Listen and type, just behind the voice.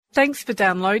Thanks for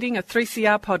downloading a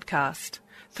 3CR podcast.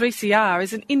 3CR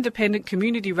is an independent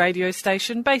community radio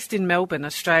station based in Melbourne,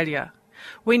 Australia.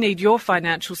 We need your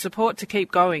financial support to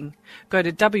keep going. Go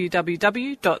to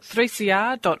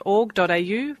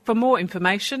www.3cr.org.au for more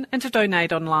information and to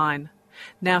donate online.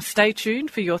 Now stay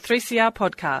tuned for your 3CR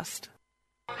podcast.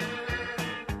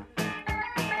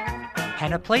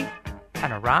 Panoply,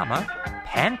 panorama,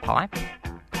 panpipe,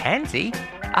 pansy,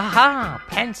 aha,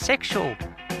 pansexual,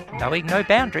 knowing no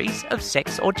boundaries of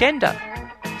sex or gender.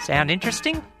 Sound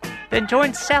interesting? Then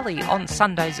join Sally on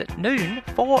Sundays at noon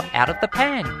for Out of the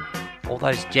Pan. All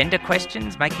those gender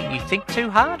questions making you think too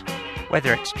hard?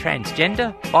 Whether it's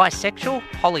transgender, bisexual,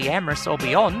 polyamorous or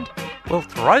beyond, we'll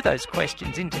throw those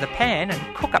questions into the pan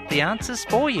and cook up the answers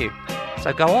for you.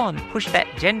 So go on, push that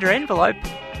gender envelope,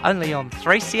 only on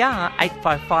 3CR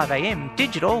 855am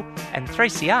digital and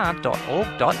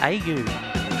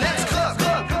 3cr.org.au. Let's cook,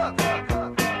 cook, cook, cook.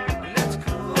 Let's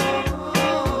cook.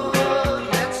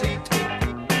 Let's eat.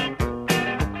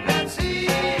 Let's eat.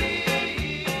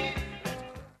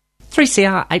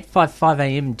 3CR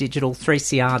 855am digital,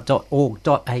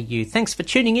 3cr.org.au. Thanks for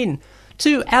tuning in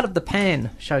to Out of the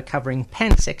Pan, show covering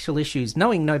pansexual issues,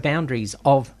 knowing no boundaries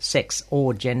of sex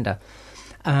or gender.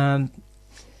 And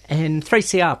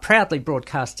 3CR proudly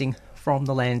broadcasting from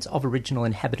the lands of Aboriginal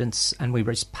inhabitants, and we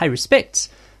pay respects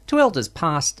to elders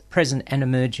past, present and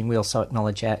emerging. We also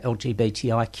acknowledge our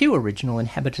LGBTIQ Aboriginal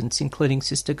inhabitants, including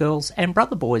sister girls and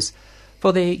brother boys,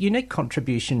 for their unique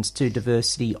contributions to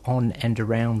diversity on and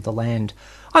around the land.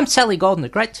 I'm Sally Goldner.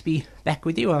 Great to be back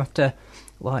with you after,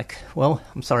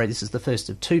 I'm sorry, this is the first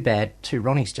of two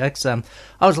Ronnie's jokes. I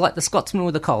was like the Scotsman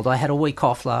with a cold. I had a week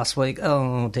off last week.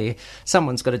 Oh dear,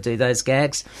 someone's got to do those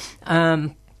gags.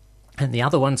 And the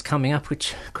other one's coming up,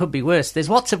 which could be worse. There's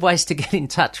lots of ways to get in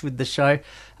touch with the show.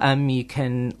 You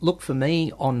can look for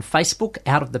me on Facebook,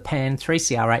 Out of the Pan,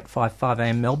 3CR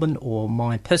 855am Melbourne, or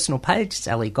my personal page,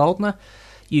 Sally Goldner.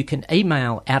 You can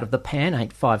email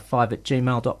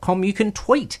outofthepan855@gmail.com. You can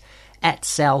tweet at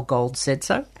Sal Gold said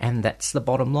so, and that's the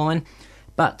bottom line.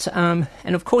 But, and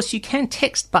of course you can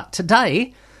text, but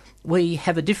today we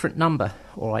have a different number,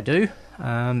 or I do,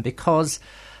 because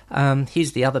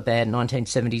here's the other bad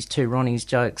 1970s Two Ronnies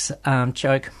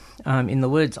joke. In the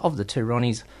words of the Two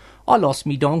Ronnies, I lost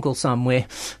me dongle somewhere.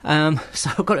 So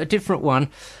I've got a different one.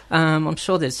 I'm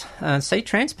sure there's...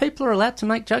 trans people are allowed to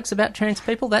make jokes about trans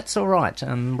people. That's all right.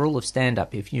 Rule of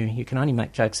stand-up. If you can only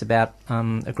make jokes about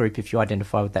a group if you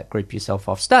identify with that group yourself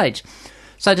off stage.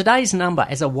 So today's number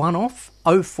as a one-off,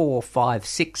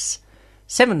 0456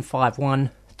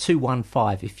 751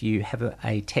 215, if you have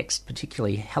a text,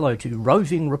 particularly hello to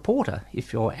Roving Reporter,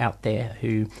 if you're out there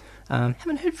who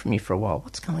haven't heard from you for a while.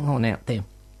 What's going on out there?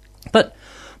 But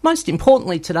most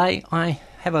importantly today, I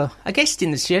have a guest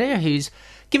in the studio who's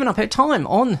given up her time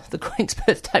on the Queen's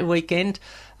birthday weekend.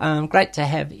 Great to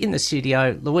have in the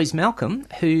studio Louise Malcolm,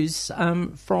 who's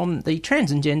from the Trans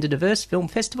and Gender Diverse Film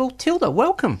Festival. Tilda,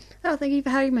 welcome. Oh, thank you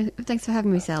for having me. Thanks for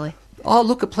having me, Sally. Oh,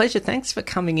 look, a pleasure. Thanks for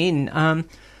coming in.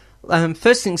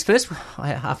 First things first,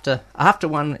 after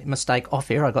one mistake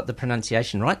off air, I got the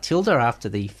pronunciation right. Tilda, after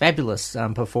the fabulous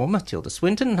performer, Tilda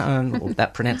Swinton, or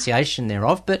that pronunciation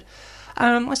thereof. But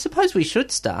I suppose we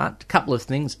should start. A couple of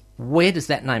things. Where does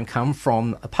that name come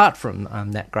from, apart from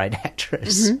that great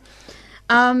actress?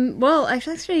 Mm-hmm. Well,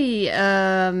 actually,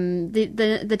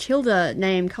 the Tilda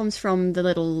name comes from the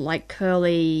little,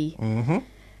 curly... Mm-hmm.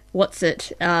 What's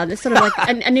it? It's sort of like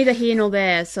a neither here nor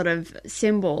there sort of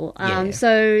symbol.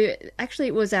 So actually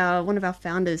it was one of our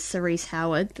founders, Cerise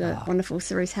Howard, the wonderful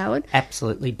Cerise Howard.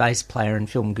 Absolutely, bass player and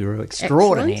film guru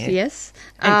extraordinaire. Excellent, yes.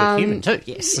 And good human too,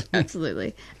 yes.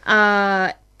 Absolutely.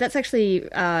 That's actually,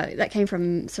 that came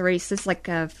from Cerise. This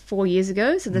 4 years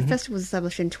ago. So the festival was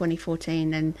established in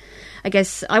 2014. And I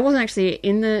guess I wasn't actually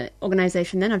in the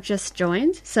organisation then. I've just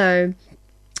joined. So...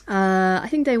 I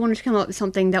think they wanted to come up with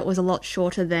something that was a lot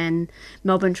shorter than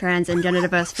Melbourne Trans and Gender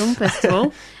Diverse Film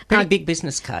Festival. Pretty big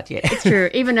business card, yeah. It's true.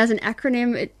 Even as an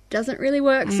acronym, it doesn't really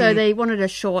work. So they wanted a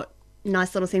short,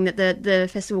 nice little thing that the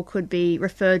festival could be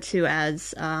referred to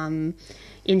as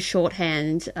in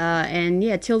shorthand. And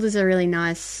yeah, Tilda's a really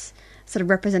nice sort of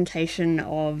representation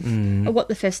of what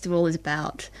the festival is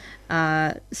about.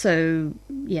 So,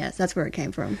 yes, that's where it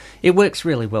came from. It works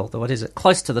really well, though. What is it?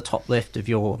 Close to the top left of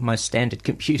your most standard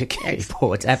computer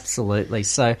keyboards. Absolutely.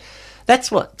 So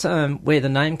that's what where the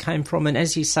name came from. And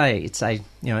as you say, it's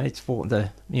it's for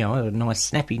a nice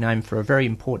snappy name for a very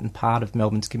important part of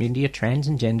Melbourne's community, a trans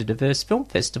and gender diverse film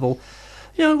festival.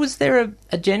 Was there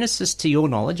a genesis to your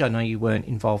knowledge? I know you weren't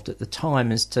involved at the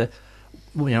time as to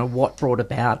what brought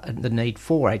about the need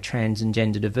for a trans and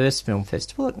gender diverse film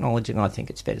festival, acknowledging, I think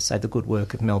it's fair to say, the good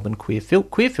work of Melbourne Queer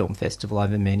Film Festival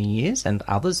over many years, and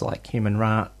others like Human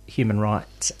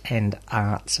Rights and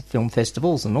Arts Film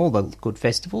Festivals and all the good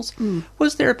festivals.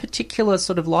 Was there a particular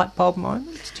sort of light bulb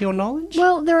moment, to your knowledge?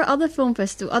 Well, there are other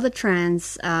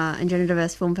trans and gender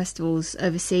diverse film festivals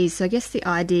overseas, so I guess the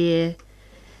idea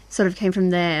sort of came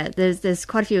from there. There's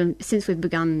quite a few, since we've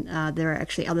begun, there are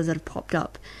actually others that have popped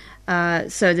up.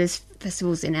 So there's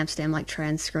festivals in Amsterdam like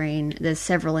Transcreen. There's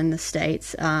several in the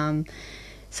States.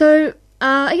 So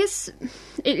I guess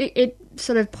it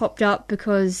sort of popped up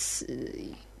because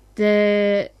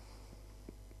the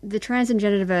trans and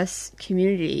gender diverse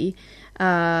community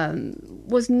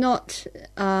was not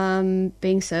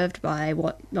being served by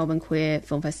what Melbourne Queer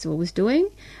Film Festival was doing.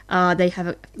 They have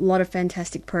a lot of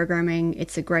fantastic programming.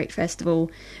 It's a great festival,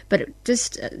 but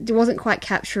it wasn't quite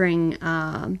capturing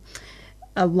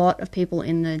a lot of people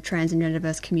in the trans and gender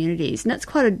diverse communities, and that's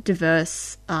quite a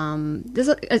diverse.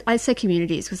 I say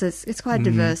communities because it's quite a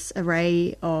diverse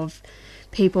array of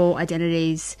people,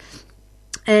 identities,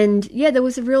 and yeah, there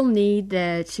was a real need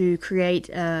there to create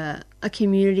a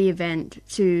community event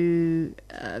to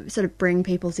sort of bring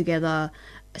people together,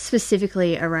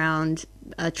 specifically around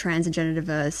trans and gender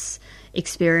diverse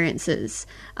experiences,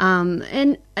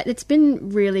 and it's been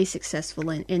really successful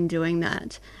in doing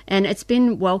that, and it's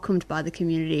been welcomed by the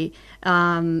community.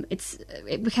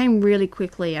 It became really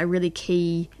quickly a really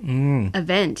key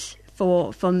event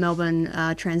for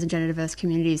Melbourne trans and gender diverse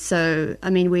communities. So I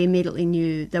mean, we immediately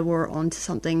knew that we were onto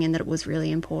something and that it was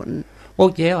really important.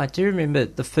 Well, yeah, I do remember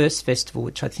the first festival,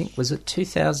 which I think was at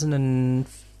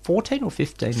 2014 or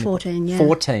 15? 14, yeah.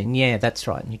 14, yeah, that's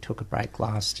right. And you took a break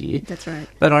last year. That's right.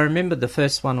 But I remember the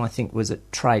first one, I think, was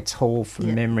at Trades Hall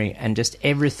from memory, and just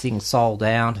everything sold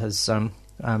out as the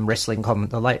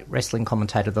late wrestling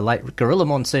commentator, the late Gorilla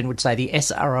Monsoon would say, the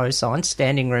SRO signs,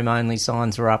 standing room only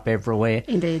signs, were up everywhere.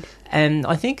 Indeed. And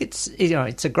I think it's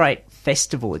a great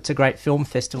festival. It's a great film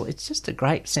festival. It's just a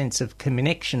great sense of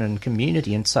connection and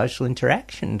community and social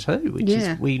interaction too, which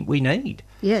is we need.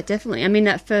 Yeah, definitely. I mean,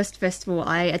 that first festival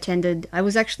I attended, I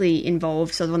was actually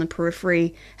involved, sort of on the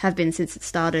periphery, have been since it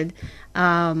started.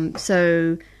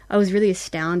 So I was really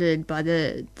astounded by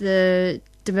the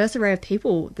diverse array of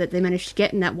people that they managed to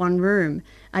get in that one room.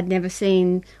 I'd never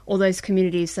seen all those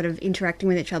communities sort of interacting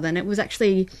with each other, and it was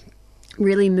actually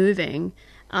really moving.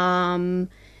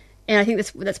 And I think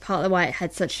that's partly why it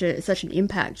had such an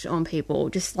impact on people,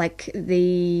 just like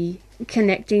the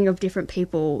connecting of different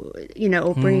people,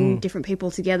 or bringing different people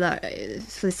together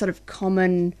for this sort of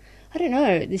common,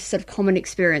 this sort of common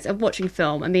experience of watching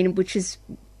film. I mean, which is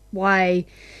why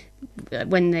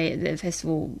when the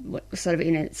festival was sort of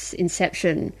in its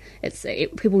inception,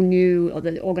 people knew, or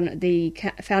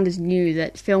the founders knew,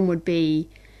 that film would be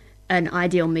an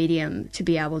ideal medium to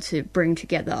be able to bring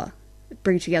together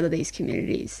these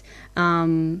communities,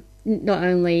 not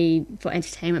only for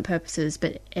entertainment purposes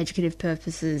but educative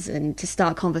purposes, and to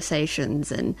start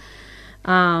conversations. And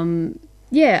I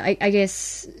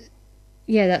guess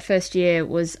that first year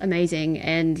was amazing,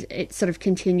 and it sort of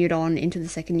continued on into the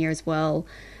second year as well.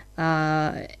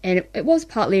 And it was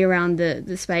partly around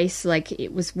the space. Like,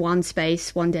 it was one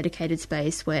dedicated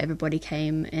space where everybody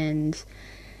came and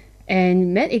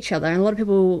met each other, and a lot of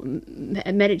people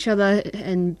met each other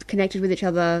and connected with each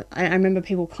other. I remember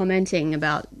people commenting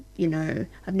about,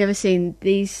 I've never seen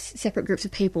these separate groups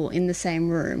of people in the same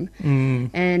room.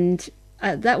 And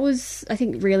that was, I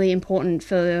think, really important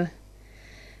for,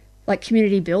 like,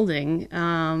 community building.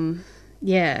 There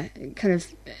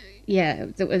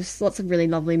was lots of really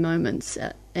lovely moments,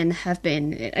 and have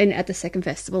been, and at the second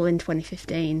festival in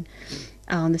 2015,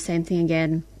 the same thing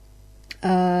again.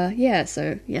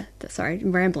 Sorry,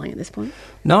 I'm rambling at this point.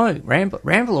 No,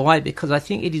 ramble away, because I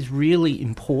think it is really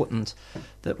important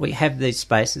that we have these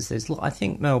spaces. I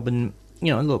think Melbourne,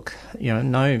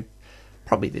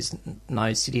 probably there's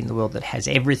no city in the world that has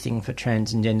everything for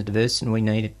trans and gender diverse, and we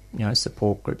need,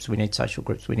 support groups, we need social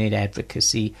groups, we need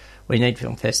advocacy, we need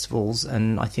film festivals.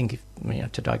 And I think,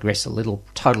 to digress a little,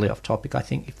 totally off topic, I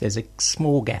think if there's a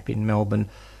small gap in Melbourne,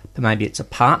 maybe it's a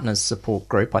partners support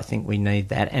group. I think we need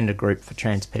that, and a group for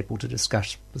trans people to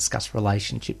discuss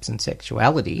relationships and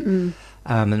sexuality.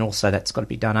 And also that's got to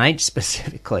be done age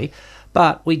specifically.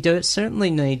 But we certainly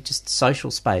need just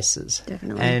social spaces.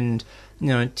 Definitely. And,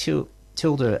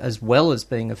 Tilda, as well as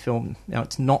being a film,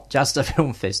 it's not just a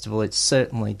film festival, it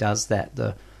certainly does that,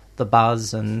 the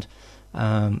buzz. And,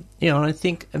 I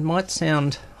think it might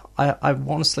sound... I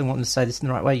honestly want to say this in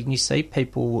the right way. You see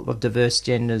people of diverse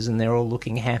genders and they're all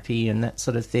looking happy and that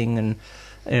sort of thing, and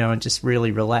just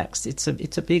really relaxed. It's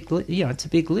a big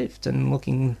lift, and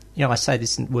looking, I say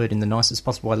this word in the nicest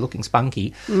possible way, looking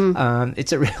spunky.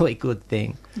 It's a really good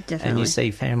thing. Definitely. And you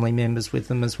see family members with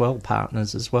them as well,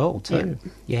 partners as well too.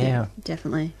 Yeah.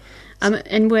 Definitely.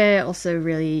 And we're also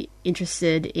really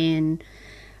interested in,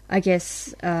 I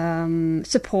guess,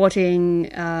 supporting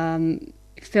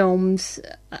films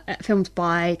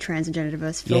by trans and gender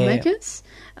diverse filmmakers,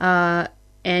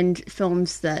 and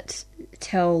films that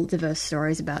tell diverse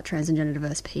stories about trans and gender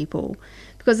diverse people,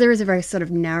 because there is a very sort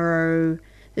of narrow.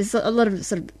 There's a lot of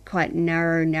sort of quite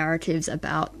narrow narratives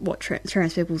about what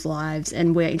trans people's lives,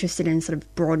 and we're interested in sort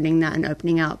of broadening that and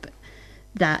opening up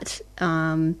that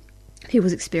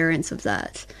people's experience of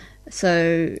that.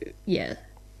 So yeah,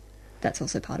 that's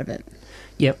also part of it.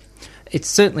 Yep. It's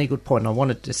certainly a good point, and I want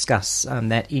to discuss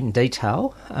that in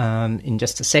detail in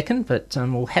just a second, but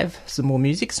we'll have some more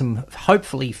music, some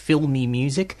hopefully filmy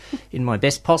music in my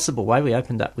best possible way. We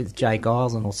opened up with Jay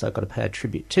Giles, and also got to pay a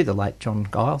tribute to the late John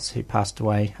Giles, who passed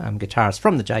away, guitarist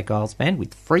from the Jay Giles Band,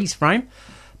 with Freeze Frame.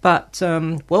 But,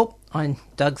 I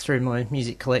dug through my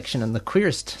music collection, and the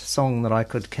queerest song that I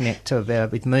could connect to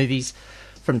with movies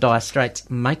from Dire Straits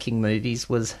making movies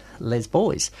was Les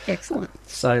Boys. Excellent.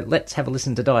 So let's have a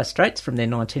listen to Dire Straits from their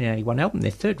 1981 album, their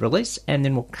third release, and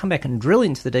then we'll come back and drill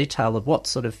into the detail of what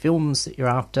sort of films that you're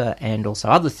after, and also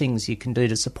other things you can do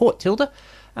to support Tilda,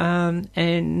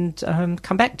 and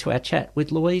come back to our chat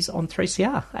with Louise on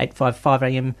 3CR,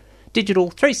 855am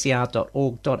digital,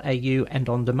 3cr.org.au, and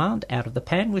on demand, Out of the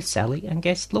Pan with Sally and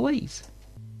guest Louise.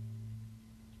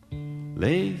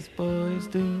 Les boys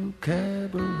do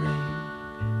cabaret.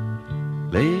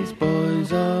 Les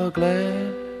boys are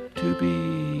glad to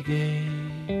be gay.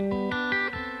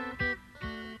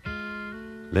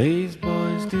 Les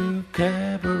boys do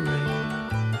cabaret.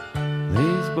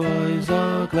 Les boys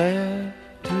are glad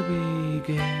to be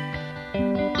gay.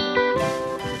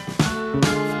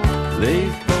 Les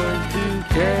boys do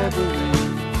cabaret.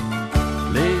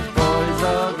 Les boys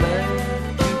are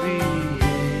glad to be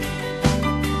gay.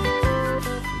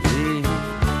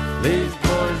 Les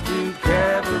boys do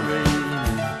cabaret.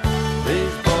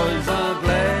 Les boys are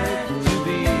glad to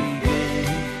be gay.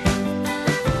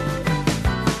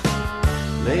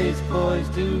 Les boys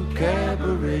do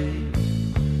cabaret.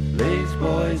 Les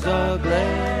boys are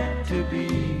glad to be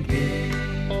gay.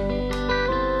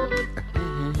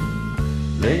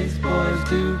 Les boys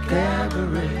do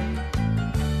cabaret.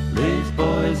 Les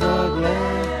boys are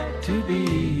glad to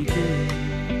be gay.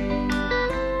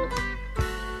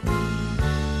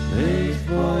 Les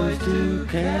boys do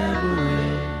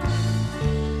cabaret.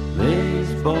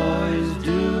 Les boys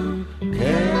do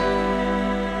cabaret.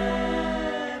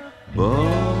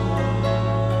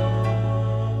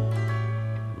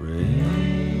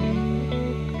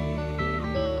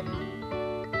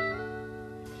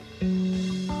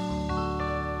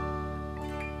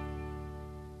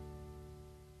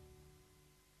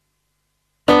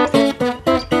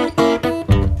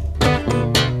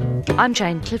 I'm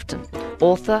Jane Clifton,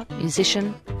 author,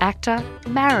 musician, actor,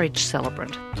 marriage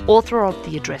celebrant, author of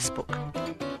The Address Book.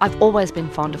 I've always been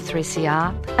fond of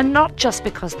 3CR, and not just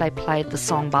because they played the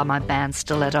song by my band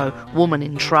Stiletto, Woman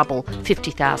in Trouble,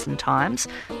 50,000 times.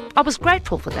 I was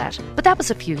grateful for that, but that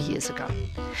was a few years ago.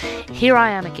 Here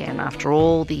I am again after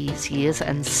all these years,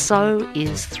 and so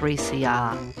is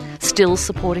 3CR, still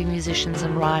supporting musicians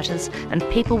and writers and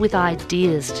people with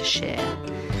ideas to share.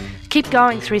 Keep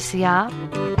going, 3CR.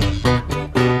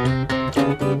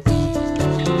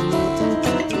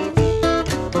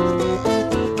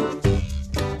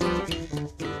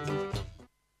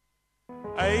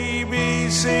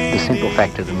 The simple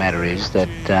fact of the matter is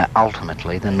that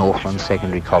ultimately the Northland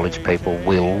Secondary College people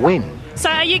will win. So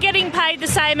are you getting paid the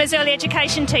same as early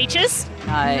education teachers?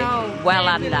 No, well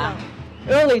under.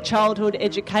 Early childhood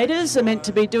educators are meant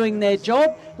to be doing their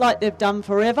job like they've done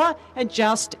forever and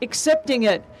just accepting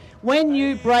it. When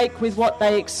you break with what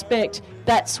they expect,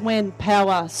 that's when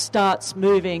power starts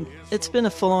moving. It's been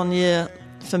a full-on year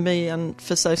for me and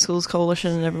for Safe Schools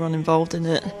Coalition and everyone involved in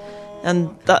it.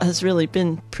 And that has really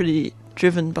been pretty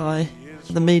driven by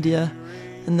the media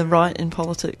and the right in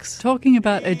politics. Talking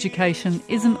about education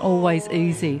isn't always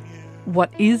easy.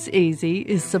 What is easy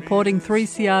is supporting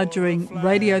 3CR during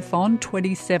Radiothon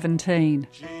 2017.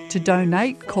 To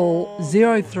donate, call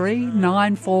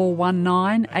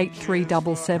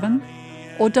 0394198377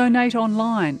 or donate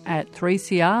online at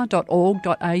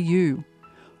 3cr.org.au.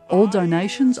 All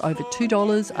donations over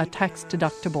 $2 are tax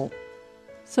deductible.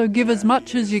 So give as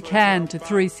much as you can to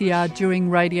 3CR during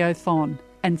Radiothon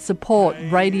and support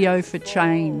Radio for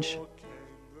Change.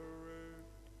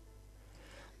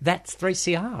 That's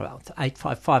 3CR,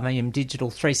 855am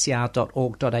digital,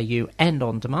 3cr.org.au, and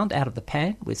on demand, Out of the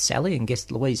Pan with Sally and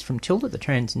guest Louise from Tilda, the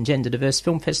Trans and Gender Diverse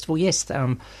Film Festival. Yes,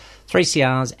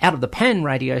 3CR's Out of the Pan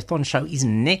Radiothon show is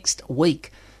next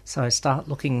week. So start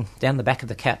looking down the back of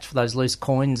the couch for those loose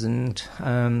coins, and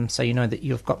so you know that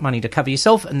you've got money to cover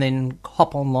yourself, and then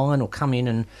hop online or come in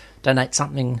and donate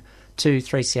something to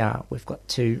 3CR. We've got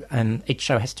to, each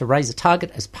show has to raise a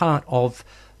target as part of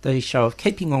the show of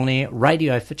Keeping On Air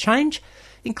Radio for Change,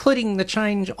 including the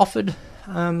change offered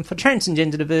for trans and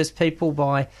gender diverse people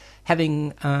by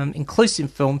having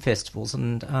inclusive film festivals.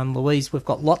 And Louise, we've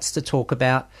got lots to talk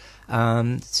about,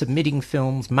 submitting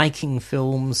films, making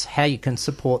films, how you can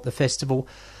support the festival.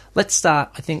 Let's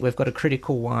start, I think we've got a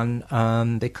critical one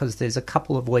because there's a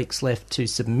couple of weeks left to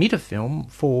submit a film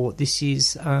for this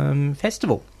year's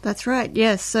festival. That's right,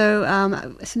 yes.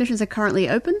 So submissions are currently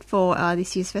open for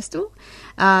this year's festival.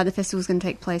 The festival is going to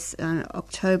take place in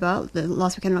October, the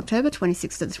last weekend in October,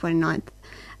 26th to the 29th.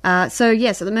 So,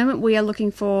 yes, at the moment we are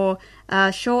looking for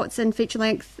shorts and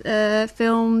feature-length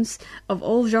films of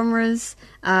all genres.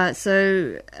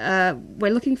 So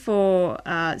we're looking for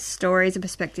stories and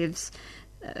perspectives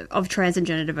of trans and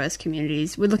gender diverse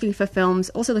communities. We're looking for films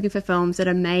that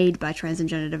are made by trans and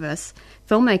gender diverse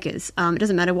filmmakers. It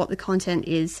doesn't matter what the content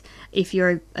is. If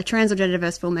you're a trans or gender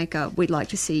diverse filmmaker, we'd like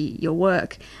to see your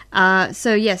work.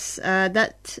 So yes,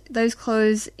 those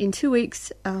close in 2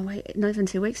 weeks. Not even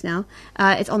 2 weeks now.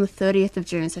 It's on the 30th of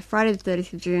June, so Friday the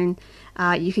 30th of June.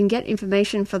 You can get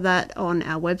information for that on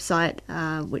our website,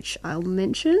 which I'll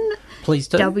mention. Please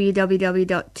do.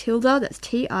 www.tilda, that's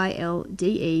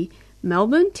TILDE,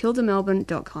 Melbourne,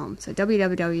 tildamelbourne.com. So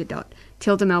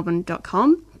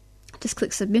www.tildamelbourne.com. Just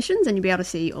click submissions and you'll be able to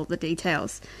see all the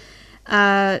details.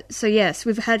 So yes,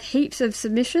 we've had heaps of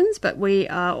submissions, but we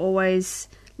are always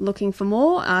looking for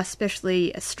more,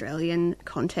 especially Australian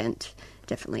content.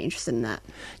 Definitely interested in that.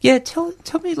 Yeah, tell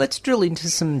me, let's drill into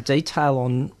some detail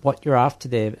on what you're after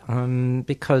there,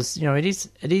 because, you know, it is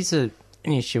an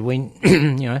issue when,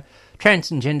 you know,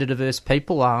 trans and gender diverse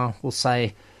people are, we'll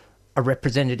say, a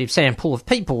representative sample of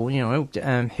people, you know,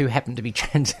 who happen to be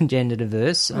trans and gender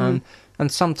diverse, and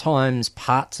sometimes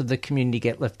parts of the community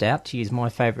get left out. To use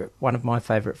one of my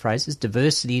favourite phrases,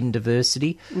 diversity in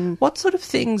diversity. What sort of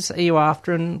things are you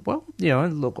after, and or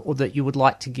that you would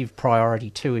like to give priority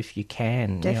to if you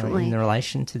can, Definitely. In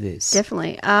relation to this?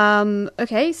 Definitely.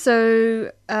 Okay,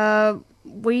 so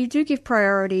we do give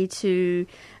priority to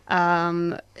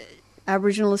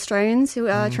Aboriginal Australians who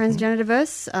are transgender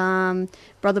diverse,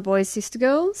 brother boys, sister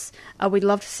girls. We'd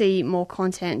love to see more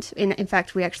content. In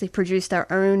fact, we actually produced our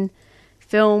own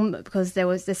film because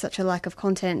there's such a lack of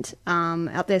content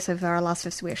out there. So for our last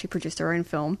festival, we actually produced our own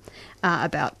film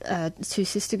about two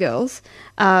sister girls.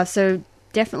 So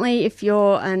definitely, if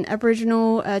you're an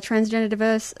Aboriginal transgender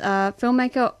diverse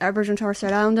filmmaker, Aboriginal Torres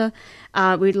Strait Islander,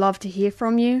 we'd love to hear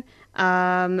from you.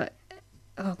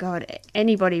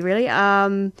 Anybody really.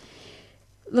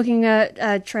 Looking at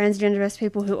transgender diverse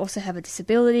people who also have a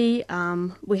disability,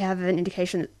 we have an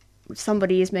indication that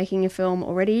somebody is making a film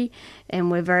already, and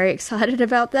we're very excited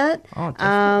about that. Oh,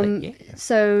 definitely, yeah.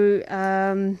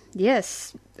 So,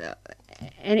 yes,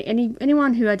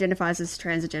 anyone who identifies as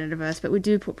trans or gender diverse, but we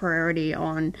do put priority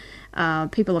on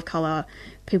people of colour,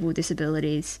 people with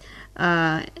disabilities,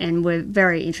 and we're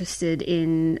very interested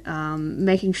in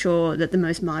making sure that the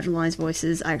most marginalised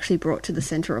voices are actually brought to the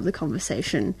centre of the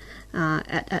conversation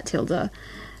at Tilda.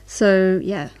 So,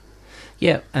 yeah.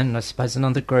 Yeah, and I suppose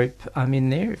another group in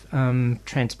there,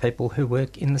 trans people who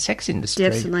work in the sex industry.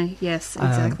 Definitely, yes,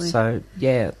 exactly. So,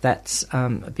 yeah, that's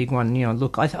a big one. You know,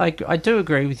 look, I do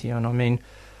agree with you, and I mean,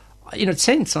 in a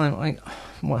sense, a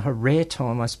rare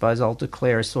time, I suppose, I'll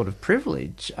declare a sort of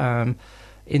privilege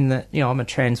in that, you know, I'm a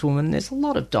trans woman. There's a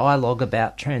lot of dialogue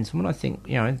about trans women. I think,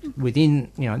 you know,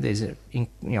 within, you know,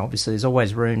 obviously there's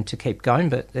always room to keep going,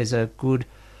 but there's a good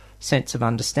sense of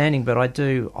understanding. But I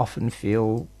do often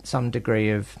feel some degree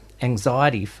of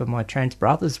anxiety for my trans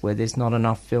brothers where there's not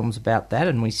enough films about that,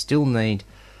 and we still need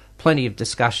plenty of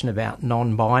discussion about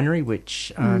non-binary,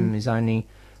 which is only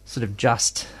sort of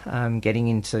just getting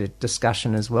into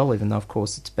discussion as well, even though, of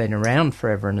course, it's been around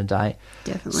forever and a day.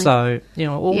 Definitely. So, you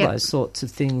know, all those sorts of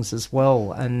things as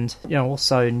well. And, you know,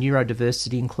 also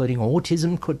neurodiversity, including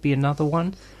autism, could be another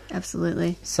one.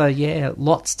 Absolutely. So, yeah,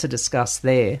 lots to discuss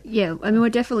there. Yeah, I mean, we're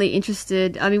definitely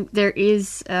interested. I mean, there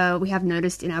is, we have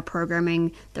noticed in our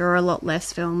programming, there are a lot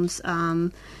less films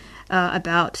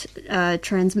about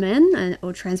trans men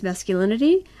or trans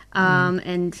masculinity.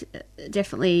 And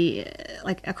definitely,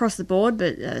 like, across the board,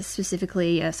 but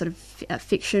specifically sort of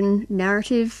fiction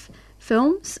narrative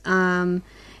films.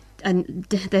 and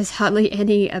there's hardly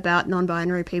any about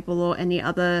non-binary people or any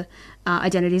other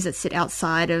identities that sit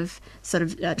outside of sort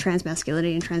of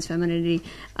transmasculinity and transfemininity.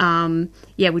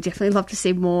 We definitely love to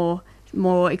see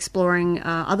more exploring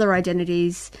other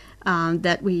identities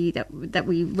that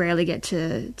we rarely get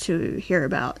to hear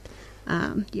about.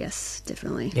 Yes,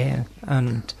 definitely. Yeah,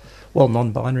 and well,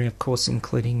 non-binary, of course,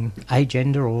 including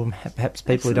agender, or perhaps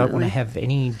people who don't want to have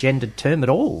any gendered term at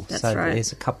all. That's so right.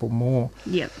 There's a couple more.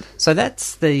 Yep. So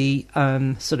that's the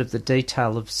sort of the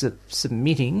detail of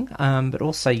submitting, but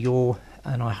also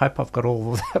and I hope I've got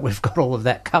all of that. We've got all of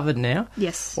that covered now.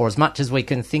 Yes. Or as much as we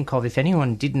can think of. If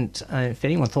anyone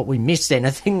thought we missed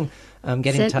anything,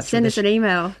 get in touch. Send us an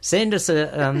email. Send us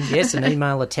an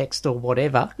email, a text, or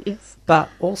whatever. Yes. But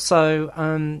also,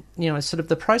 sort of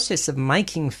the process of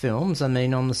making films. I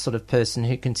mean, I'm the sort of person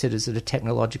who considers it a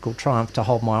technological triumph to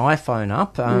hold my iPhone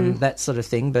up, that sort of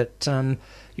thing. But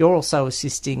you're also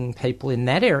assisting people in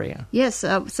that area. Yes.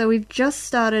 So we've just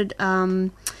started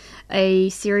a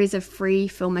series of free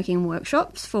filmmaking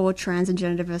workshops for trans and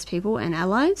gender diverse people and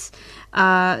allies.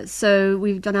 So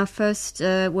we've done our first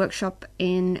workshop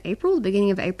in April, the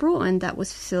beginning of April, and that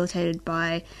was facilitated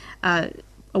by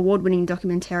award-winning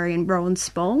documentarian Rowan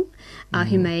Spong,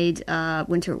 who made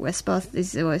Winter at Westbath.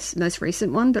 This is the most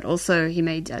recent one, but also he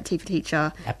made Tea for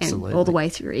Teacher and All the Way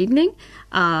Through Evening.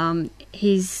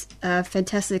 He's a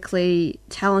fantastically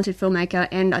talented filmmaker,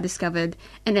 and I discovered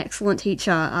an excellent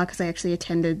teacher because I actually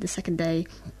attended the second day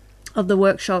of the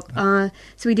workshop. So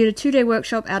we did a 2-day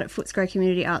workshop out at Footscray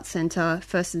Community Arts Centre,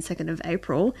 1st and 2nd of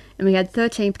April, and we had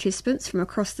 13 participants from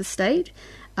across the state,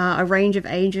 a range of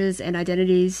ages and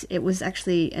identities. It was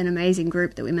actually an amazing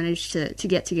group that we managed to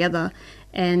get together,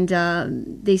 and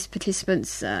these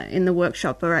participants in the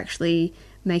workshop are actually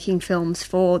making films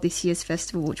for this year's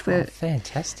festival, which we're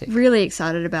fantastic, really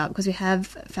excited about, because we have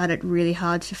found it really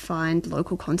hard to find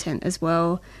local content as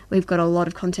well. We've got a lot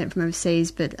of content from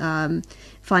overseas, but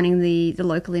finding the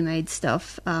locally made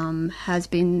stuff has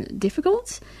been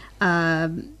difficult,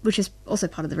 which is also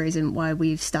part of the reason why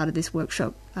we've started this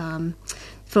workshop,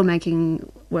 filmmaking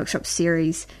workshop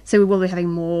series. So we will be having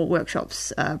more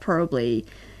workshops probably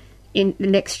in the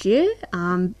next year,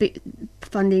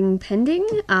 funding pending.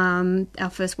 Our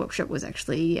first workshop was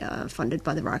actually funded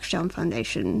by the Reichsjaum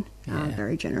Foundation,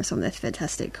 very generous on that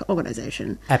fantastic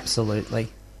organisation. Absolutely.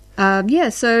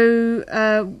 So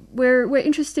we're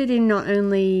interested in not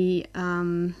only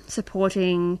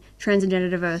supporting trans and gender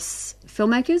diverse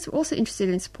filmmakers, we're also interested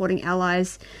in supporting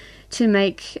allies to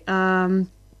make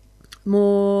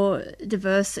more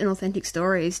diverse and authentic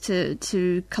stories,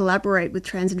 to collaborate with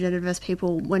trans and gender diverse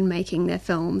people when making their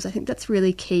films. I think that's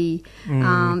really key,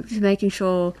 to making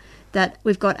sure that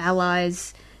we've got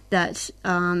allies that,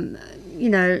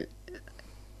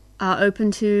 are open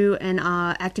to and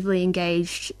are actively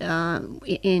engaged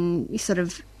in sort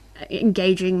of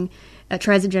engaging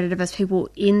trans and gender diverse people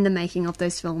in the making of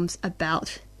those films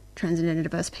about trans and gender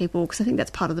diverse people, because I think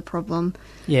that's part of the problem.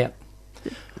 Yeah.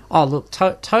 Oh, look,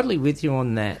 totally with you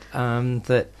on that. I'm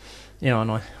not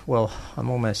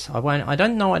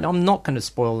going to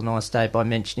spoil A Nice Day by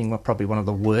mentioning probably one of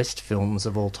the worst films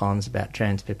of all times about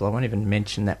trans people. I won't even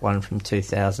mention that one from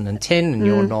 2010, and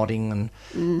you're nodding. And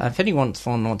if anyone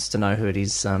wants to know who it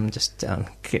is, just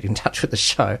get in touch with the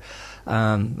show,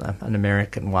 an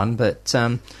American one. But,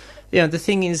 the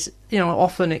thing is,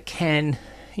 often it can,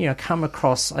 come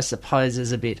across, I suppose,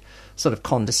 as a bit sort of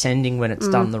condescending when it's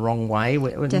done the wrong way.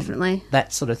 Definitely.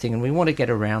 That sort of thing, and we want to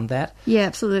get around that. Yeah,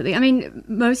 absolutely. I mean,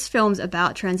 most films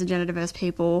about trans and gender diverse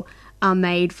people are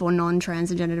made for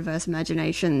non-trans and gender diverse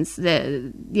imaginations.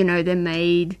 They're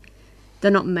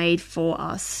not made for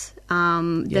us.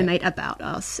 They're made about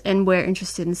us, and we're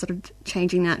interested in sort of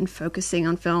changing that and focusing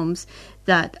on films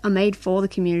that are made for the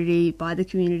community, by the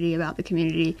community, about the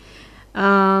community.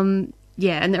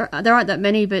 And there aren't that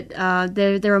many, but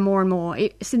there are more and more.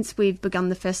 Since we've begun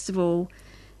the festival,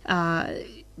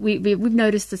 we've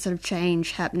noticed the sort of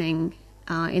change happening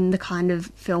in the kind of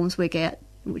films we get,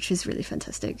 which is really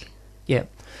fantastic. Yeah.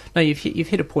 No, you've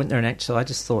hit a point there, and actually I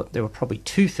just thought there were probably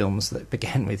 2 films that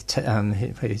began with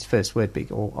his first word,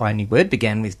 or only word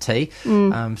began with T,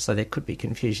 so there could be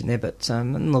confusion there. But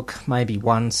look, maybe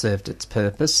one served its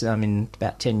purpose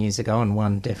about 10 years ago, and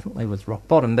one definitely was rock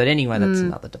bottom. But anyway, that's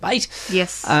another debate.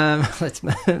 Yes. Let's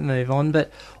move on.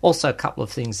 But also a couple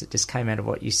of things that just came out of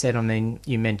what you said. I mean,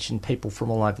 you mentioned people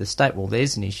from all over the state. Well,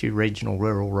 there's an issue, regional,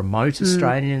 rural, remote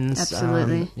Australians.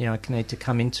 Absolutely. Need to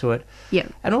come into it. Yeah.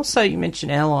 And also you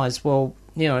mentioned allies. Well,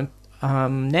 Nan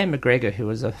McGregor, who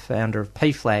was a founder of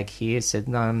PFLAG here, said,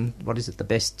 the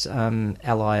best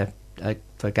ally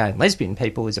for gay and lesbian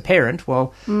people is a parent.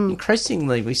 Well,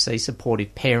 increasingly we see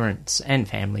supportive parents and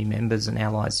family members and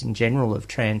allies in general of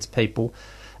trans people.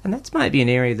 And that's maybe an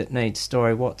area that needs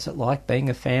story. What's it like being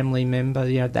a family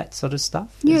member, that sort of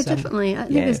stuff? Yeah, definitely. I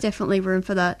think there's definitely room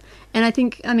for that. And I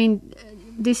think,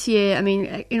 this year,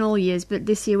 in all years, but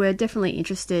this year we're definitely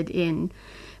interested in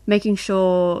making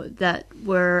sure that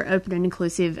we're open and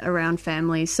inclusive around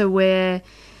families. So we're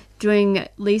doing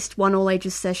at least one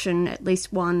all-ages session, at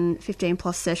least one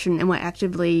 15-plus session, and we're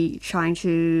actively trying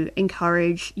to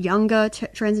encourage younger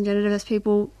trans and gender diverse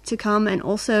people to come, and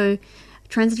also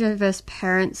trans and gender diverse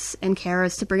parents and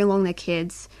carers to bring along their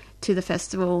kids to the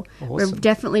festival. Awesome. We're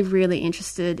definitely really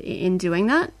interested in doing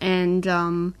that, and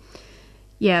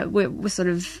we're sort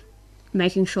of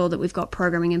making sure that we've got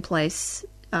programming in place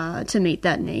to meet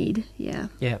that need. Yeah.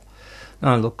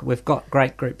 No, look, we've got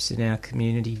great groups in our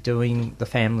community doing the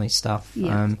family stuff.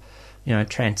 Yeah.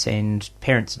 Transcend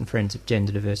Parents and Friends of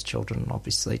Gender Diverse Children,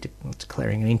 obviously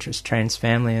declaring an interest trans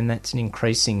family, and that's an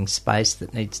increasing space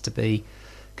that needs to be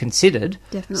considered.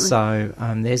 Definitely. So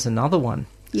there's another one.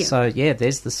 Yeah. So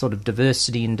there's the sort of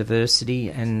diversity in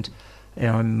diversity, and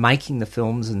making the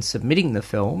films and submitting the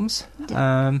films.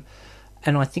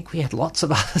 And I think we had lots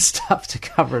of other stuff to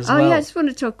cover as well. Oh, yeah, I just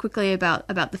wanted to talk quickly about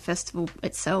the festival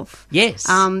itself. Yes.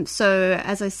 So,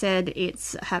 as I said,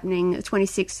 it's happening the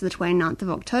 26th to the 29th of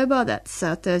October. That's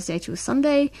Thursday to a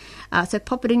Sunday. So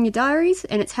pop it in your diaries,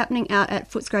 and it's happening out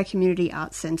at Footscray Community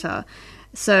Arts Centre.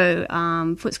 So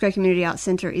Footscray Community Arts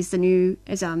Centre is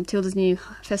Tilda's new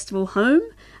festival home.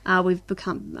 We've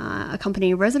become a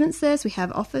company of residents there, so we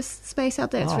have office space out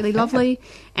there. It's really lovely.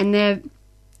 And they're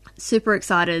super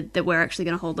excited that we're actually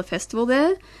going to hold the festival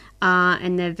there,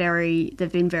 and they've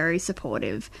been very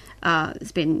supportive.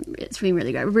 It's been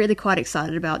really great. We're really quite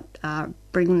excited about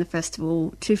bringing the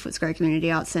festival to Footscray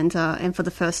Community Arts Centre, and for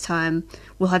the first time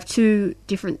we'll have two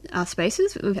different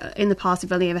spaces. In the past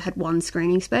we've only ever had one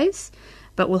screening space,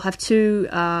 but we'll have two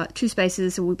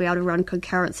spaces, so we'll be able to run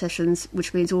concurrent sessions,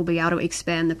 which means we'll be able to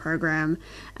expand the program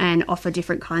and offer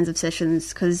different kinds of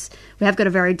sessions, because we have got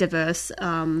a very diverse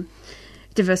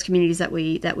communities that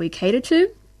we cater to.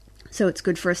 So it's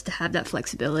good for us to have that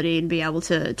flexibility and be able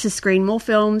to screen more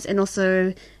films, and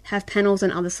also have panels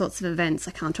and other sorts of events.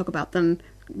 I can't talk about them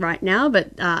right now,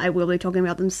 but I will be talking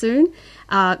about them soon.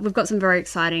 We've got some very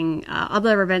exciting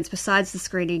other events besides the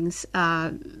screenings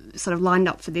sort of lined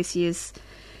up for this year's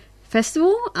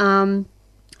festival.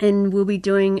 And we'll be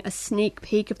doing a sneak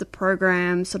peek of the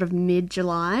program sort of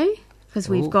mid-July, because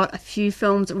we've got a few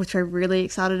films which we're really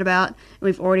excited about, and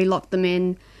we've already locked them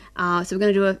in. So we're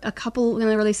going to do we're going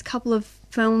to release a couple of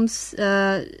films,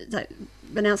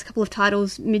 announce a couple of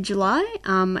titles mid-July,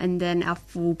 and then our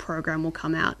full program will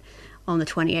come out on the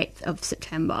 28th of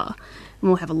September, and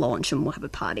we'll have a launch and we'll have a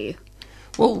party.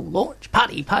 Well, launch,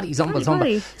 party,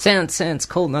 zomba. Sounds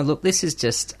cool. No, look, this is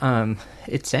just,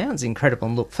 it sounds incredible.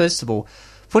 And look, first of all,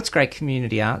 Footscray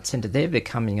Community Arts Centre, they're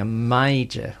becoming a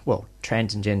major,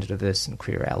 trans and gender diverse and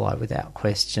queer ally without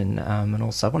question. And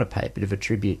also I want to pay a bit of a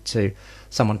tribute to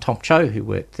someone, Tom Cho, who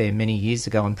worked there many years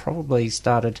ago and probably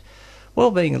started,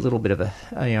 being a little bit of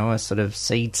a sort of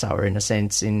seed sower in a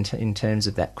sense in terms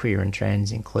of that queer and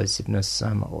trans inclusiveness,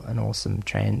 an awesome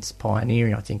trans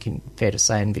pioneer, I think, fair to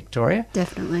say, in Victoria.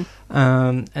 Definitely.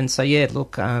 And so,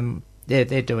 look,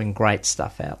 they're doing great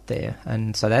stuff out there,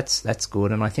 and so that's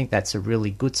good, and I think that's a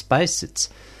really good space. It's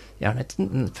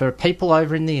for people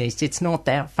over in the east, it's not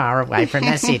that far away from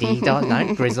the city.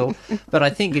 Don't grizzle, but I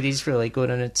think it is really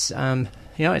good, and it's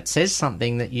it says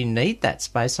something that you need that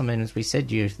space. I mean, as we said,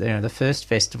 the first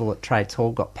festival at Trades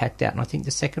Hall got packed out, and I think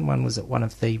the second one was at one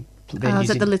of the venues. It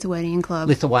was at the Lithuanian Club.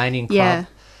 Yeah.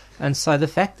 And so the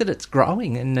fact that it's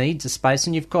growing and needs a space,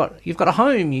 and you've got a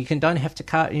home, you don't have to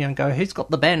go, who's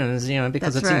got the banners,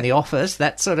 because that's it's right. in the office,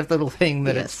 that sort of little thing,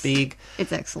 that yes. It's big.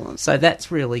 It's excellent. So that's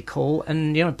really cool.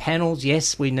 And, panels,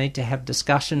 yes, we need to have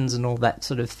discussions and all that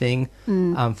sort of thing,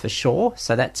 for sure.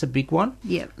 So that's a big one.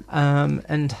 Yep.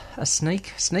 And a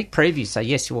sneak preview. So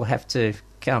yes, you will have to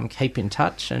keep in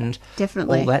touch and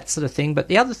definitely all that sort of thing. But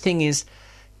the other thing is,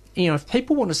 if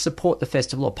people want to support the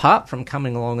festival, apart from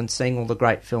coming along and seeing all the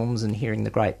great films and hearing the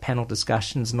great panel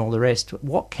discussions and all the rest,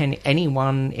 what can any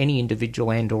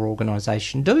individual and or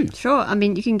organisation do? Sure. I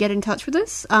mean, you can get in touch with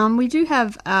us. We do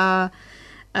have a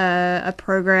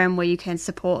program where you can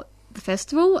support the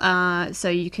festival. So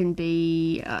you can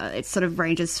be, it sort of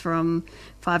ranges from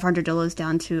 $500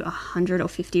 down to $100 or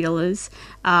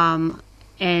 $50.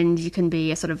 And you can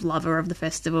be a sort of lover of the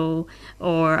festival,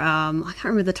 or I can't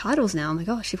remember the titles now. Oh my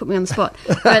gosh, you put me on the spot.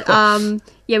 But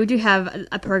we do have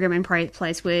a program in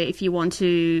place where if you want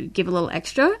to give a little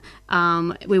extra,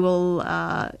 we will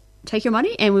take your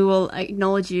money and we will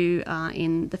acknowledge you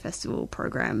in the festival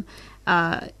program.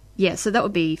 So that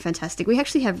would be fantastic. We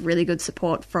actually have really good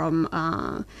support from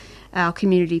our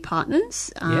community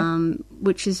partners,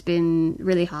 which has been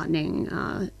really heartening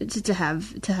to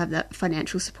have that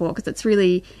financial support, because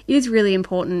it is really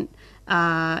important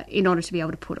in order to be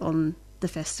able to put on the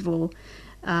festival.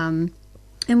 And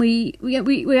we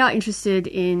are interested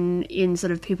in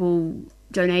sort of people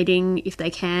donating if they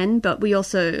can, but we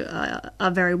also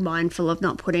are very mindful of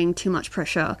not putting too much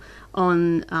pressure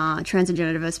on trans and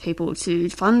gender diverse people to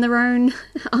fund their own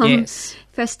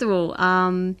festival,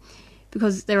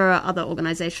 because there are other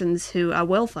organisations who are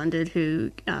well funded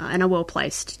and are well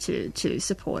placed to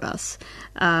support us.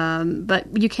 But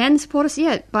you can support us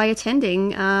by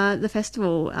attending the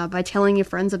festival, by telling your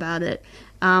friends about it,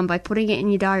 by putting it in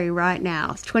your diary right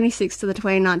now. It's 26th to the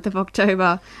 29th of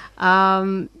October.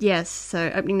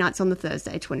 So opening night's on the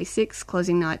Thursday, 26th,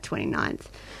 closing night 29th,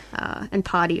 and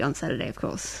party on Saturday, of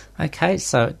course. Okay,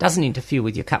 so it doesn't interfere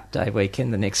with your Cup Day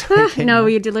weekend the next weekend. No,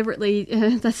 we deliberately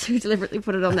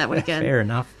put it on that weekend. Fair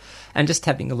enough. And just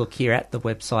having a look here at the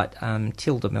website,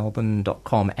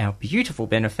 tildamelbourne.com, our beautiful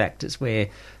benefactors, where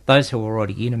those who are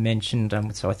already in are mentioned,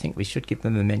 so I think we should give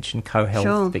them a mention,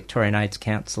 CoHealth, Victorian AIDS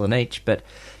Council and each, but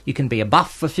you can be a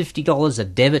buff for $50, a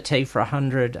devotee for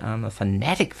 $100, a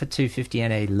fanatic for $250,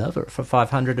 and a lover for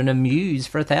 $500, and a muse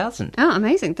for $1,000. Oh,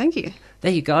 amazing. Thank you.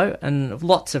 There you go. And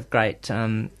lots of great,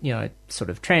 sort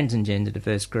of trans and gender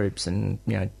diverse groups and,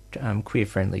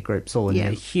 queer-friendly groups all in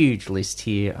a huge list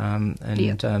here,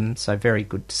 so very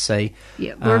good to see.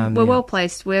 Yeah, we're well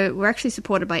placed. We're actually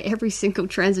supported by every single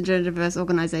trans and gender diverse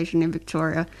organisation in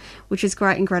Victoria, which is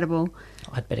quite incredible.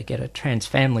 I'd better get a trans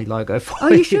family logo for you.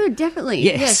 Oh, you should, definitely.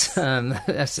 Yes. Send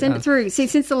it through. See,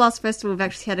 since the last festival, we've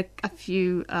actually had a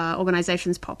few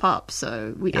organisations pop up,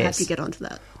 so I have to get onto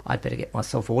that. I'd better get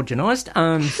myself organised.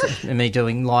 Me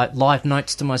doing live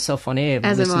notes to myself on air,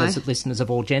 listeners of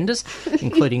all genders,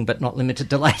 including but not limited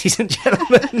to ladies and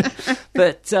gentlemen.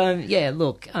 But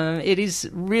it is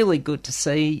really good to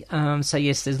see. So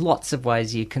yes, there's lots of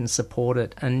ways you can support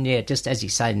it, and just as you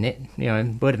say,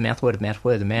 word of mouth.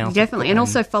 Definitely, and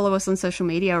also follow us on social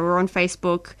media. We're on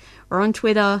Facebook, we're on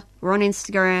Twitter, we're on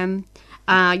Instagram.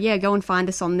 Go and find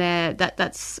us on there.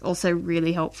 That's also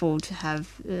really helpful to have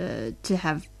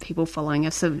people following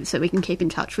us, so we can keep in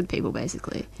touch with people,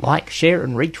 basically. Like, share,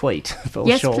 and retweet for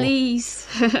yes, sure. Yes,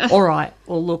 please. All right.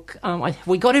 Well, look,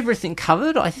 we got everything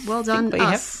covered. Well done,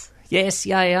 us. Yes,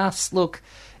 yay us. Look,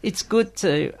 it's good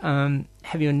to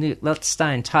have you. Let's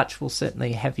stay in touch. We'll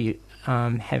certainly have you.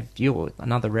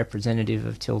 Another representative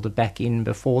of Tilda back in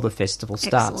before the festival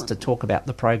starts to talk about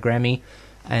the programming.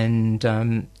 And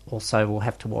also we'll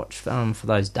have to watch for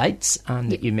those dates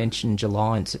that you mentioned,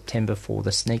 July and September, for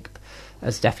the sneak,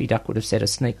 as Daffy Duck would have said, a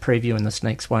sneak preview, and the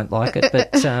sneaks won't like it.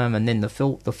 But and then the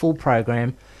full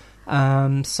program.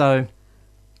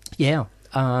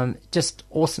 Just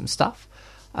awesome stuff.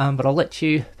 But I'll let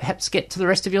you perhaps get to the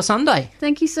rest of your Sunday.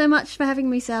 Thank you so much for having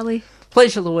me, Sally.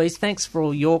 Pleasure, Louise. Thanks for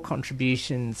all your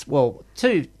contributions,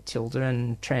 to Tilda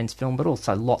and trans film, but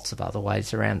also lots of other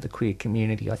ways around the queer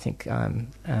community. I think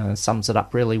sums it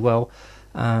up really well.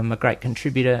 A great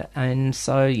contributor. And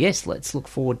so, yes, let's look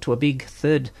forward to a big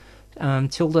third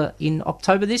Tilda in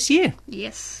October this year.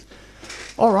 Yes.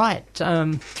 All right.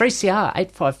 3CR,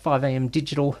 855 AM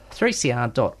digital,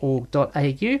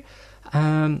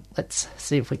 3cr.org.au. Let's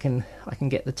see if I can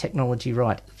get the technology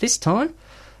right this time.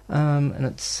 And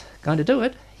it's going to do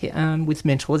it with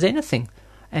Mentors Anything.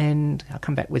 And I'll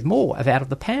come back with more of Out of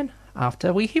the Pan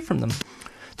after we hear from them.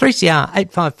 3CR,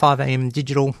 855 AM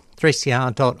digital,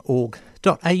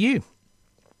 3cr.org.au.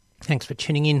 Thanks for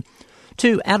tuning in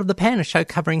to Out of the Pan, a show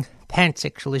covering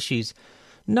pansexual issues,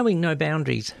 knowing no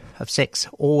boundaries of sex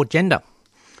or gender.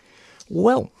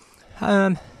 Well,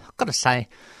 I've got to say,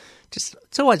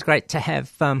 it's always great to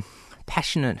have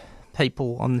passionate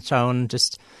people on the show, and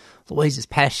just Louise's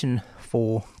passion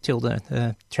for Tilda,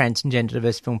 the Trans and Gender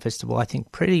Diverse Film Festival, I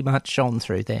think pretty much shone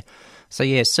through there. So,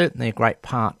 yeah, certainly a great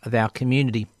part of our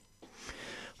community.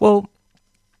 Well,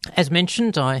 as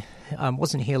mentioned, I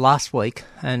wasn't here last week,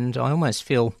 and I almost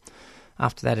feel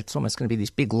after that it's almost going to be this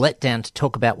big letdown to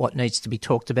talk about what needs to be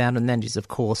talked about, and that is, of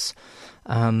course,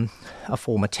 a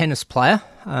former tennis player.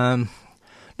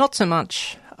 Not so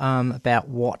much about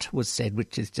what was said,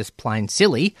 which is just plain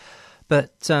silly,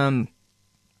 but the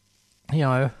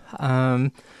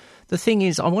thing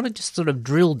is, I want to just sort of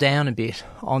drill down a bit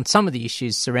on some of the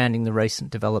issues surrounding the recent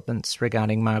developments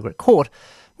regarding Margaret Court.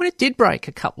 When it did break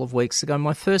a couple of weeks ago,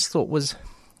 my first thought was,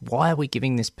 why are we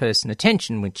giving this person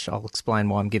attention? Which I'll explain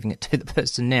why I'm giving it to the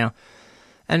person now.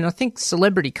 And I think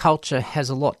celebrity culture has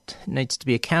a lot it needs to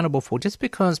be accountable for. Just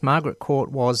because Margaret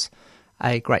Court was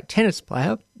a great tennis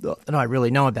player, and I really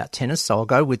know about tennis, so I'll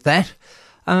go with that.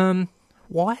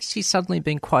 Why has she suddenly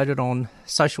been quoted on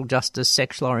social justice,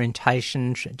 sexual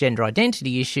orientation, gender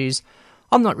identity issues?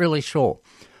 I'm not really sure.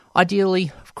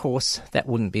 Ideally, of course, that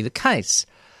wouldn't be the case.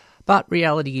 But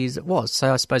reality is it was,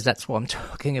 so I suppose that's why I'm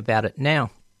talking about it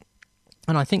now.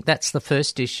 And I think that's the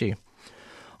first issue.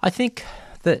 I think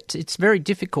that it's very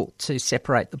difficult to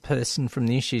separate the person from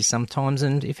the issues sometimes,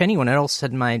 and if anyone else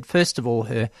had made, first of all,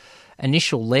 her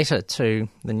initial letter to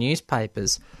the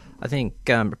newspapers, I think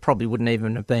it probably wouldn't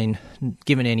even have been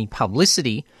given any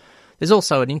publicity. There's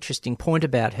also an interesting point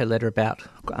about her letter about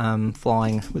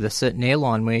flying with a certain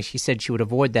airline where she said she would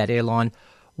avoid that airline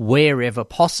wherever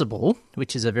possible,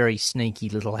 which is a very sneaky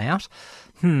little out.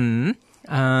 And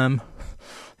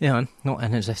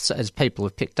as people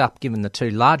have picked up, given the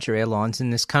two larger airlines in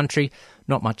this country,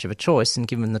 not much of a choice, and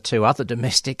given the two other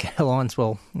domestic airlines,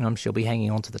 well, she'll be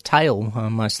hanging on to the tail,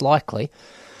 most likely.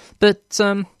 But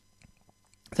the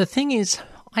thing is,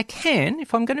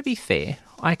 if I'm going to be fair,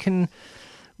 I can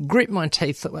grit my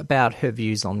teeth about her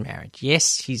views on marriage.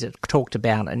 Yes, she's talked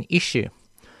about an issue,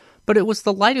 but it was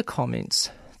the later comments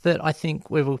that I think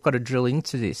we've got to drill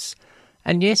into this.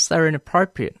 And yes, they're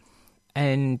inappropriate.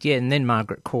 And then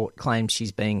Margaret Court claims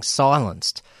she's being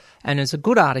silenced. And there's a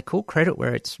good article, credit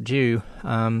where it's due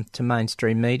to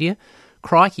mainstream media.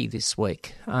 Crikey this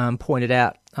week pointed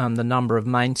out the number of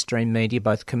mainstream media,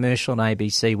 both commercial and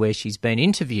ABC, where she's been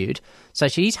interviewed. So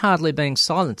she's hardly being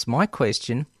silenced. My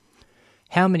question,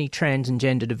 how many trans and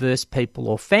gender diverse people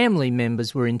or family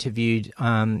members were interviewed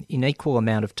in equal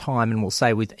amount of time, and we'll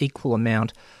say with equal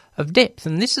amount of depth?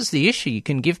 And this is the issue. You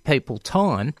can give people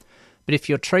time, but if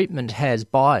your treatment has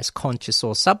bias, conscious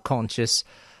or subconscious,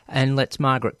 and lets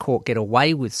Margaret Court get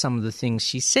away with some of the things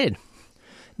she said.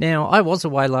 Now, I was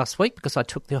away last week because I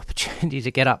took the opportunity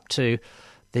to get up to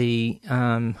the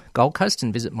Gold Coast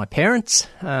and visit my parents.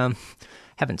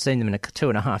 Haven't seen them in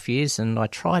 2.5 years, and I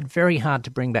tried very hard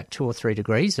to bring back 2 or 3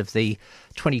 degrees of the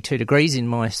 22 degrees in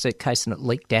my suitcase, and it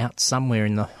leaked out somewhere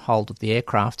in the hold of the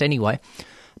aircraft anyway.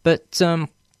 But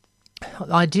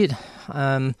I did.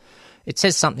 It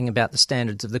says something about the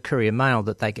standards of the Courier Mail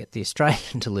that they get the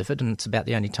Australian delivered, and it's about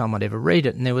the only time I'd ever read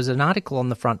it. And there was an article on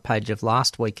the front page of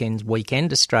last weekend's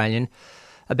Weekend Australian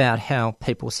about how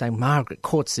people were saying Margaret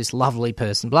Court's this lovely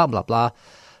person, blah, blah, blah.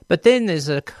 But then there's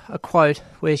a quote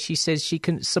where she says she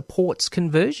supports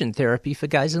conversion therapy for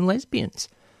gays and lesbians.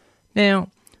 Now,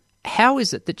 how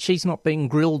is it that she's not being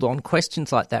grilled on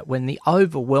questions like that when the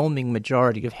overwhelming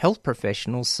majority of health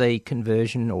professionals see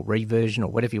conversion or reversion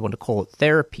or whatever you want to call it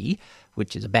therapy,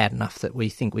 which is bad enough that we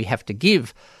think we have to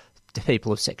give to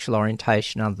people of sexual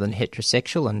orientation other than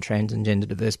heterosexual and trans and gender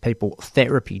diverse people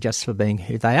therapy just for being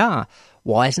who they are?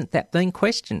 Why isn't that being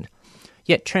questioned?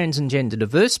 Yet trans and gender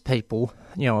diverse people,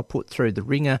 are put through the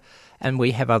ringer, and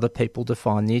we have other people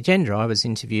define the agenda. I was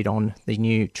interviewed on the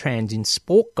new Trans in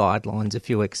Sport guidelines a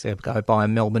few weeks ago by a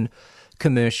Melbourne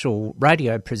commercial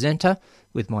radio presenter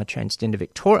with my Transgender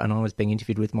Victoria, and I was being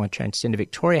interviewed with my Transgender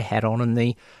Victoria hat on, and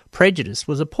the prejudice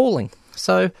was appalling.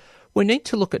 So we need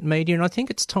to look at media, and I think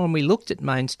it's time we looked at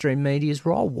mainstream media's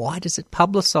role. Why does it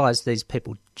publicise these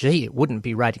people? Gee, it wouldn't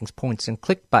be ratings points and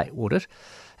clickbait, would it?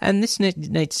 And this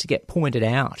needs to get pointed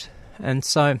out. And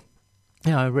so,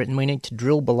 we need to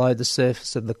drill below the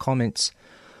surface of the comments.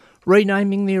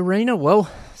 Renaming the arena, well,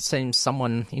 seems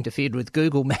someone interfered with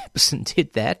Google Maps and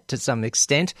did that to some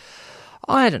extent.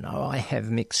 I don't know, I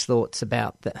have mixed thoughts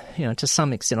about that. To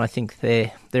some extent I think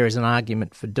there is an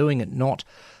argument for doing it, not,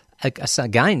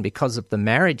 again, because of the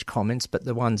marriage comments, but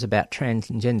the ones about trans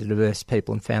and gender diverse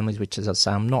people and families, which, as I say,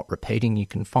 I'm not repeating. You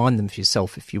can find them for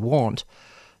yourself if you want.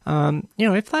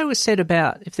 If they were said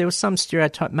about, if there was some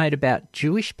stereotype made about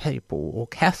Jewish people or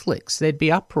Catholics, there'd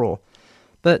be uproar.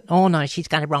 But, oh no, she's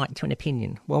got a right to an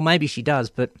opinion. Well, maybe she does,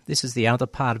 but this is the other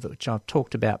part of it, which I've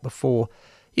talked about before.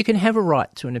 You can have a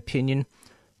right to an opinion.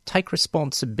 Take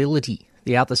responsibility,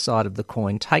 the other side of the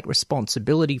coin. Take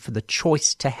responsibility for the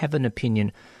choice to have an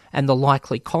opinion and the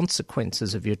likely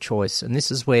consequences of your choice. And this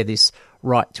is where this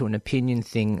right to an opinion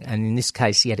thing, and in this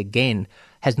case yet again,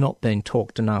 has not been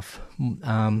talked enough,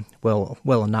 well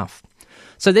enough.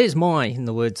 So there's in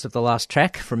the words of the last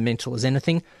track from Mental as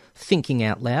Anything, Thinking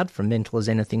Out Loud from Mental as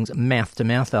Anything's Mouth to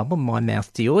Mouth album, My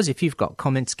Mouth to Yours. If you've got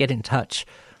comments, get in touch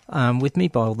with me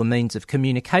by all the means of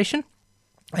communication.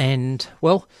 And,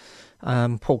 well,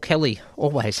 Paul Kelly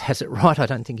always has it right. I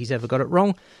don't think he's ever got it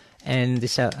wrong. And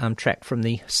this track from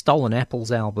the Stolen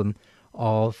Apples album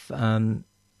of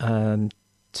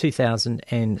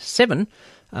 2007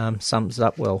 sums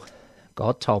up, well,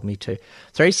 God told me to.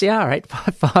 3CR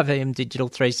 855 AM Digital,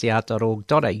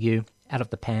 3cr.org.au. Out of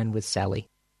the Pan with Sally.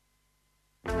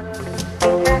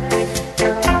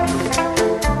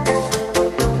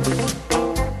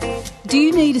 Do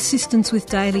you need assistance with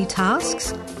daily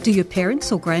tasks? Do your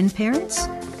parents or grandparents?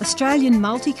 Australian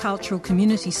Multicultural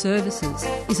Community Services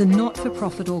is a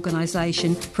not-for-profit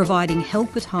organisation providing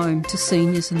help at home to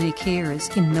seniors and their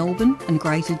carers in Melbourne and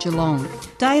Greater Geelong.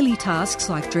 Daily tasks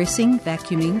like dressing,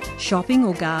 vacuuming, shopping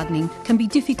or gardening can be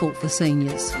difficult for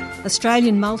seniors.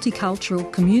 Australian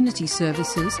Multicultural Community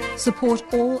Services support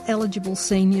all eligible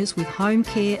seniors with home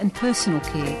care and personal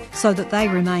care so that they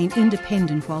remain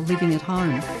independent while living at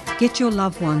home. Get your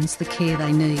loved ones the care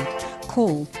they need.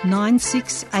 Call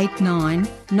 9689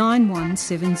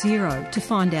 9170 to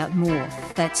find out more.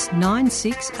 That's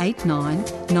 9689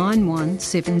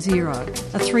 9170, a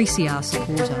 3CR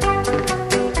supporter.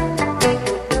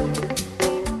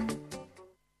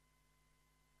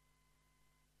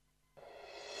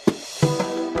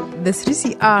 The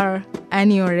 3CR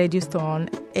annual Radiothon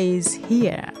is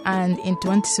here, and in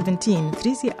 2017,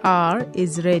 3CR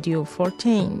is Radio for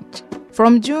Change.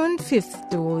 From June 5th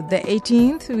to the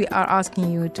 18th, we are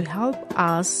asking you to help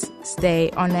us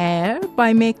stay on air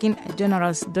by making a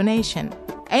generous donation.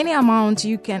 Any amount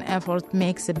you can afford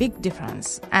makes a big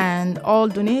difference, and all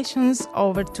donations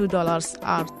over $2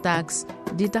 are tax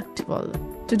deductible.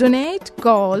 To donate,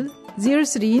 call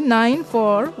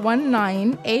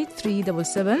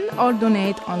 0394198377 or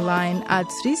donate online at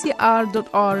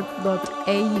 3cr.org.au.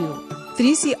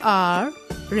 3CR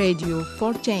Radio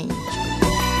for Change.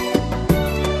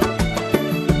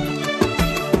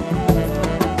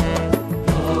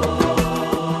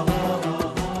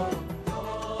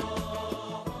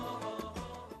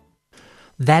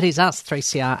 That is us,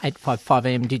 3CR 855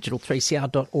 AM Digital,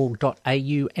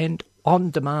 3cr.org.au, and on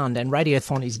demand. And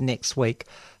Radiothon is next week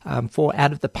for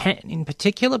Out of the Pan in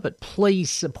particular, but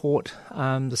please support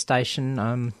the station.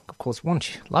 Of course,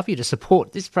 love you to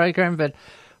support this program, but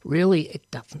really it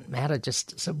doesn't matter.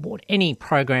 Just support any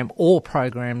program or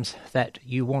programs that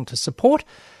you want to support,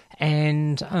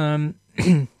 and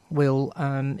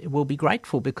we'll be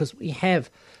grateful because we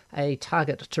have a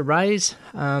target to raise.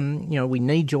 We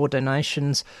need your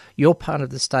donations. You're part of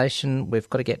the station. We've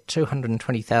got to get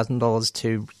 $220,000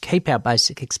 to keep our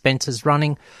basic expenses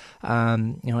running.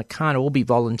 It can't all be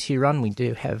volunteer run. We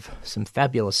do have some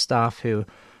fabulous staff who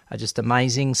are just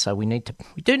amazing, so we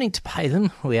do need to pay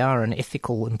them. We are an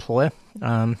ethical employer.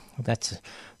 That's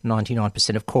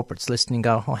 99% of corporates listening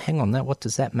go, oh, hang on, what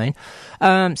does that mean?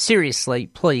 Seriously,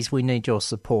 please, we need your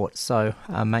support. So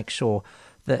make sure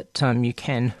that you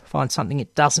can find something.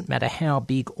 It doesn't matter how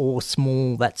big or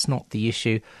small, that's not the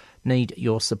issue. Need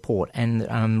your support. And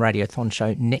Radiothon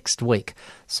show next week.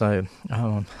 So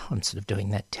I'm sort of doing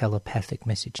that telepathic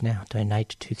message now.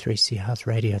 Donate to 3CR's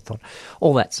Radiothon.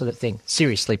 All that sort of thing.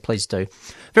 Seriously, please do.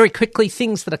 Very quickly,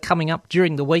 things that are coming up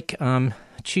during the week.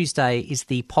 Tuesday is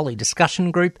the Poly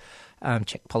discussion group.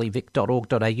 Check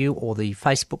polyvic.org.au or the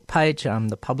Facebook page,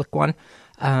 the public one.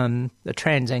 The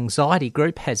Trans Anxiety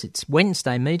Group has its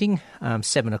Wednesday meeting,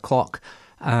 7 o'clock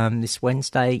this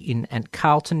Wednesday at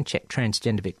Carlton. Check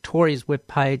Transgender Victoria's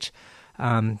webpage.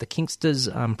 The Kingsters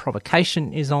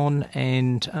Provocation is on,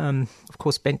 and of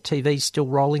course Bent TV is still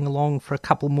rolling along for a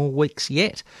couple more weeks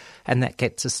yet, and that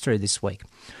gets us through this week.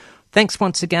 Thanks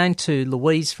once again to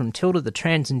Louise from Tilda, the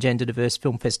Trans and Gender Diverse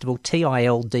Film Festival,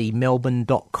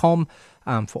 tildmelbourne.com,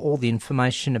 for all the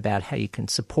information about how you can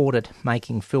support it,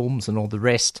 making films and all the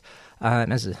rest.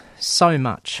 As so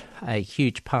much a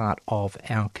huge part of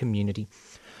our community.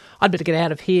 I'd better get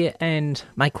out of here and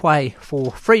make way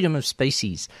for Freedom of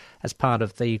Species as part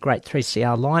of the great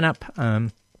 3CR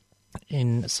lineup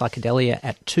in Psychedelia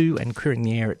at 2 and Queering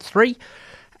the Air at 3.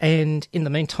 And in the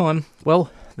meantime,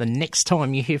 well, the next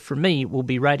time you hear from me will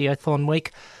be Radiothon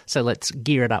week, so let's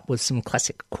gear it up with some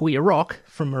classic queer rock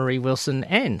from Marie Wilson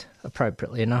and,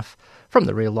 appropriately enough, from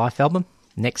the Real Life album,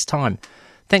 next time.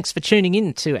 Thanks for tuning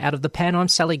in to Out of the Pan. I'm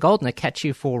Sally Goldner. Catch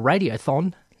you for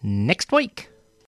Radiothon next week.